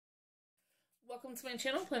Welcome to my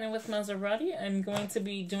channel, Planning with Maserati. I'm going to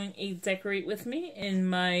be doing a decorate with me in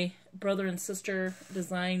my brother and sister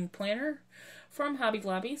design planner from Hobby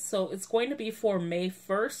Lobby. So it's going to be for May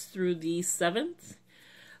 1st through the 7th.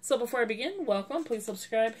 So before I begin, welcome. Please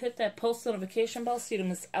subscribe, hit that post notification bell so you don't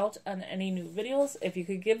miss out on any new videos. If you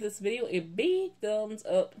could give this video a big thumbs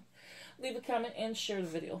up, leave a comment, and share the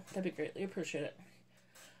video. That'd be greatly appreciated.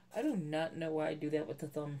 I do not know why I do that with the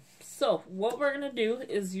thumb. So, what we're going to do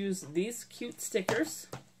is use these cute stickers.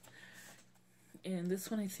 And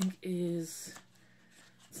this one I think is...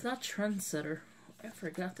 It's not Trendsetter. I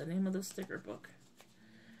forgot the name of the sticker book.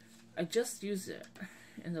 I just used it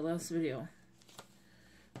in the last video.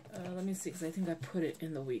 Let me see, because I think I put it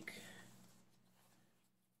in the week.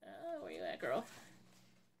 Where you at, girl?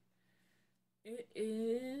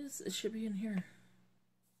 It should be in here.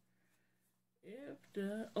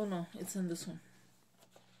 Oh no, it's in this one.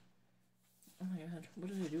 Oh my god, what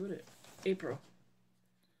did I do with it? April.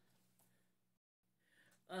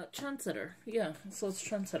 Trendsetter. Yeah, so it's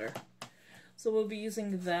Trendsetter. So we'll be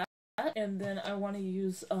using that, and then I want to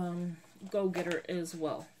use Go Getter as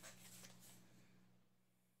well.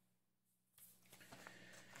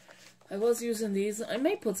 I was using these. I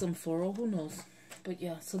may put some floral, who knows. But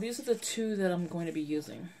yeah, so these are the two that I'm going to be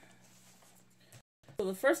using. So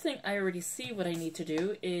the first thing I already see what I need to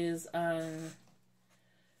do is on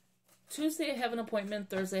Tuesday I have an appointment,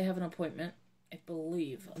 Thursday I have an appointment, I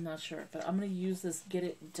believe. I'm not sure, but I'm going to use this Get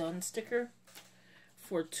It Done sticker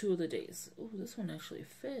for 2 of the days. Ooh, this one actually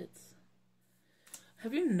fits.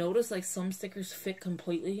 Have you noticed like some stickers fit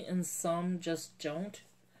completely and some just don't?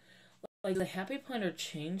 Like the Happy Planner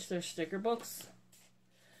changed their sticker books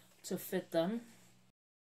to fit them.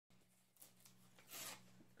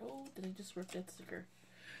 Oh, did I just rip that sticker?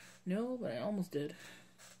 No, but I almost did.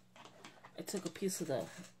 I took a piece of the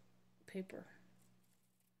paper.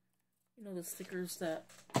 You know the stickers that,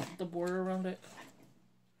 the border around it?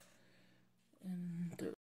 And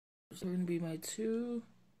those are going to be my 2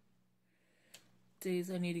 days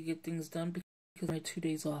I need to get things done because my 2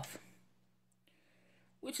 days off.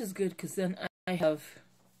 Which is good because then I have,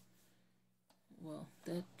 well,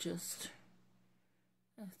 that just,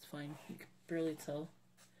 that's fine. You can barely tell.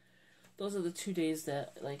 Those are the 2 days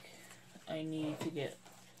that, like, I need to get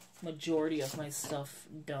majority of my stuff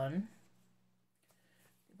done.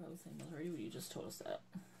 If I was saying already, you just told us that.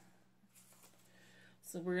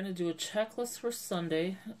 So we're going to do a checklist for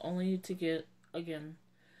Sunday, only to get, again,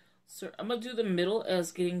 so I'm going to do the middle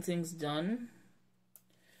as getting things done.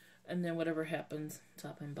 And then whatever happens,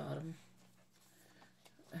 top and bottom.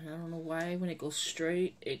 And I don't know why when it goes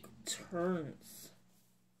straight, it turns.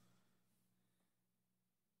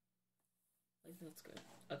 That's good.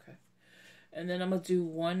 Okay. And then I'm going to do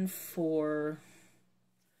one for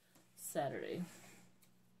Saturday.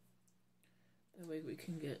 That way we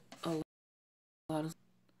can get a lot of...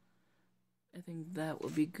 I think that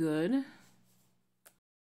would be good.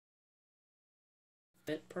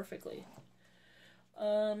 Fit perfectly.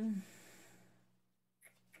 And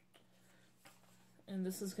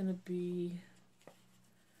this is going to be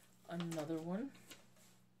another one.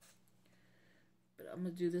 I'm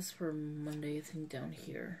going to do this for Monday, I think, down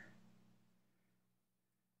here.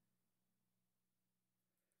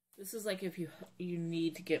 This is like if you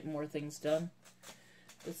need to get more things done.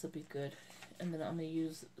 This will be good. And then I'm going to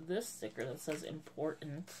use this sticker that says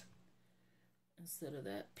important instead of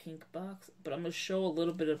that pink box. But I'm going to show a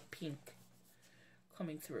little bit of pink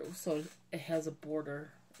coming through. So it has a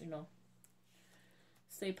border, you know.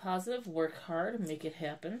 Stay positive, work hard, make it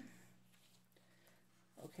happen.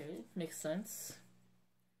 Okay, makes sense.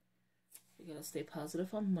 You gotta stay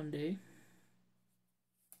positive on Monday.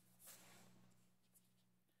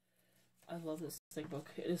 I love this stick book.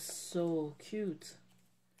 It is so cute.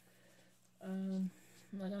 I'm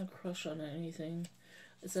not gonna crush on anything.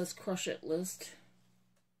 It says crush it list.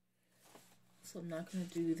 So I'm not gonna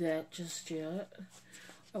do that just yet.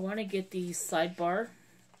 I want to get the sidebar.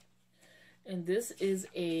 And this is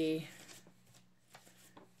a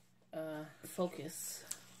focus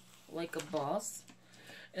like a boss.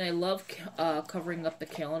 And I love covering up the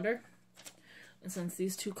calendar. And since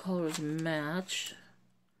these 2 colors match,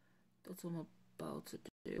 that's what I'm about to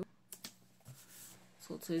do.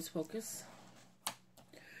 So it says focus.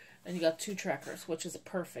 And you got 2 trackers, which is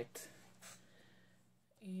perfect.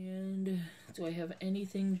 And do I have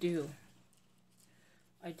anything due?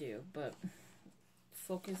 I do, but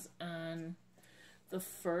focus on the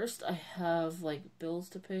 1st. I have like bills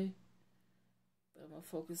to pay. But I'm going to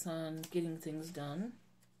focus on getting things done.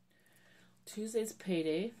 Tuesday's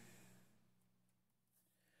payday.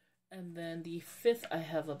 And then the 5th, I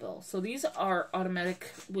have a bill. So these are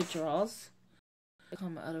automatic withdrawals.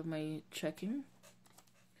 come out of my checking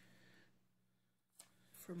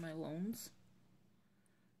for my loans.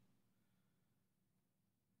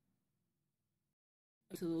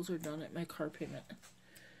 So those are done at my car payment.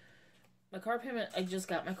 My car payment, I just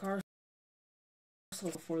got my car, so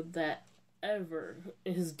before that ever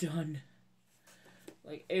is done.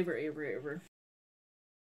 Like, ever.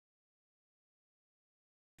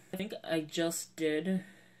 I think I just did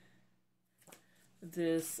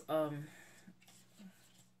this,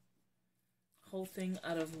 whole thing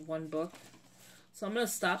out of one book. So I'm going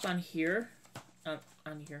to stop on here. I'm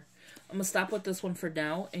going to stop with this one for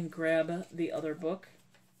now and grab the other book,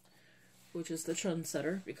 which is The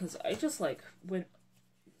Trendsetter, because I just, like, went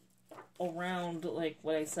around, like,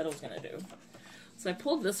 what I said I was going to do. So I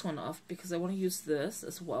pulled this one off because I want to use this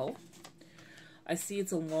as well. I see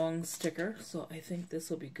it's a long sticker, so I think this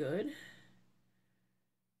will be good.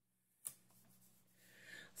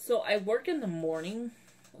 So I work in the morning,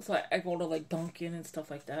 so I go to, like, Dunkin' and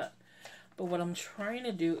stuff like that. But what I'm trying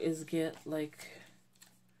to do is get, like,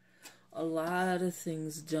 a lot of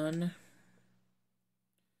things done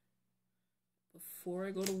before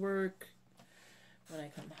I go to work. When I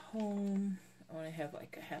come home, I want to have,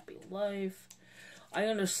 like, a happy life. I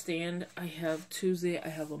understand I have Tuesday, I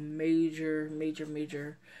have a major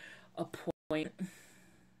appointment.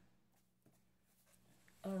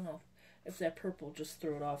 I don't know if that purple just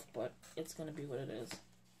threw it off, but it's going to be what it is.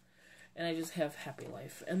 And I just have happy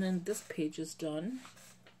life. And then this page is done.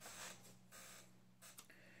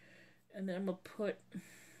 And then I'm going to put,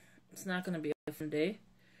 it's not going to be a fun day,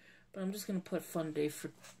 but I'm just going to put fun day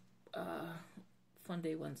for, fun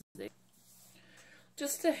day Wednesday.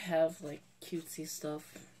 Just to have, like, cutesy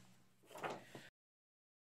stuff.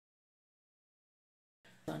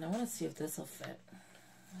 And I want to see if this will fit.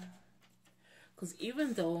 Because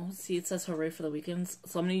even though, see, it says hooray for the weekends,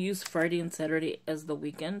 so I'm going to use Friday and Saturday as the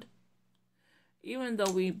weekend. Even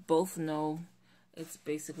though we both know it's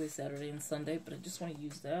basically Saturday and Sunday, but I just want to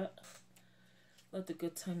use that. Let the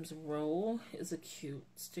good times roll is a cute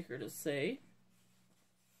sticker to say.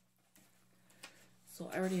 So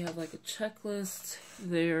I already have, like, a checklist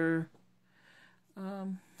there.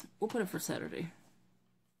 We'll put it for Saturday.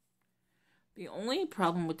 The only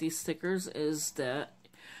problem with these stickers is that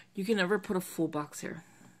you can never put a full box here.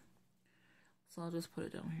 So I'll just put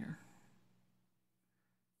it down here.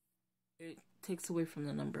 It takes away from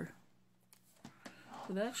the number.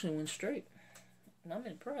 So that actually went straight. And I'm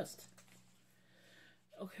impressed.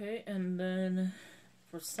 Okay, and then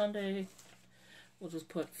for Sunday, we'll just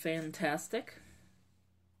put fantastic.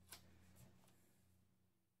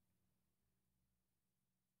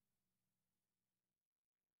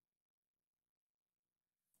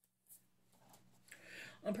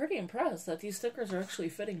 I'm pretty impressed that these stickers are actually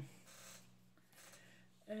fitting.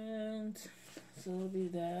 And so it'll be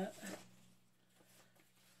that.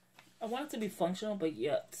 I want it to be functional, but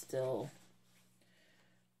yet still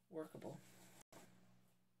workable.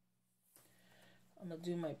 I'm going to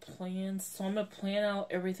do my plans. So I'm going to plan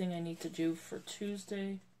out everything I need to do for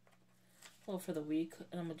Tuesday. Well, for the week.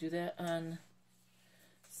 And I'm going to do that on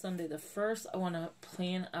Sunday the 1st. I want to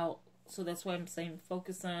plan out. So that's why I'm saying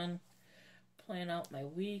focus on plan out my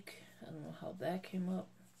week. I don't know how that came up.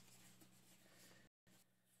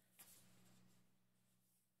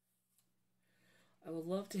 I would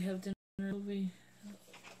love to have dinner movie.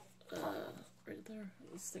 Right there,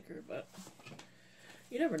 a sticker, but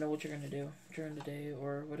you never know what you're going to do during the day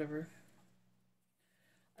or whatever.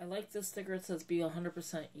 I like this sticker. It says be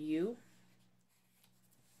 100% you.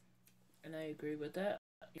 And I agree with that.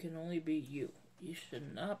 You can only be you. You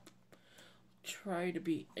should not try to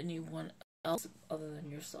be anyone else other than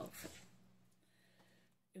yourself.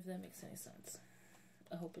 If that makes any sense.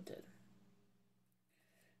 I hope it did.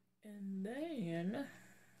 And then,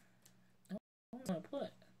 I don't know what to put.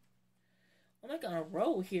 I'm like on a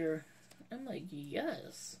roll here. I'm like,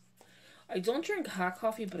 yes. I don't drink hot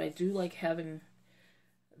coffee, but I do like having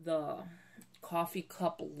the coffee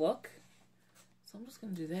cup look. So I'm just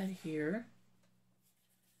going to do that here.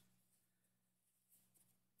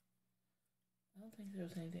 I don't think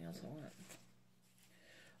there's anything else I want.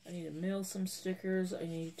 I need to mail some stickers. I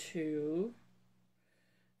need to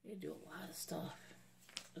do a lot of stuff.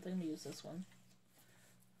 I think I'm going to use this one.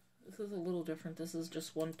 This is a little different. This is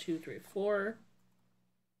just 1, 2, 3, 4.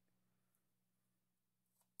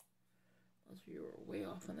 You were way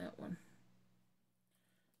off on that one.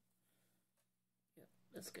 Yep,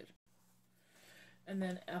 that's good. And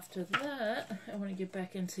then after that, I want to get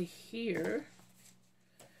back into here.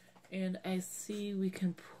 And I see we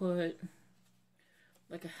can put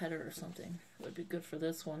like a header or something. That would be good for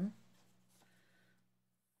this one.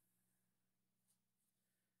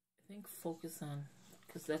 think focus on,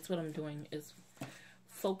 because that's what I'm doing, is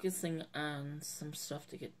focusing on some stuff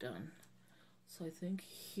to get done. So I think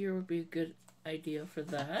here would be a good idea for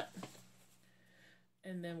that.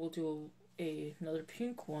 And then we'll do another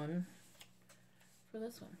pink one for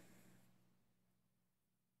this one.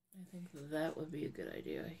 I think that would be a good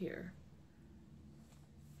idea here.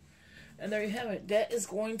 And there you have it. That is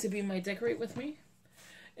going to be my decorate with me.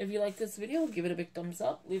 If you like this video, give it a big thumbs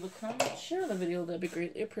up, leave a comment, share the video, that'd be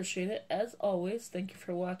greatly appreciated. As always, thank you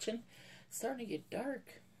for watching. It's starting to get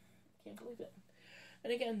dark. Can't believe it.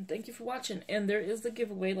 And again, thank you for watching. And there is the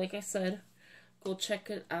giveaway, like I said. Go check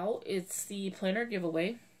it out. It's the planner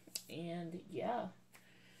giveaway. And yeah,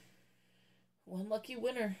 one lucky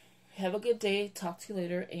winner. Have a good day. Talk to you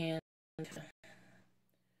later. And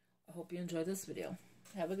I hope you enjoyed this video.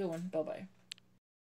 Have a good one. Bye-bye.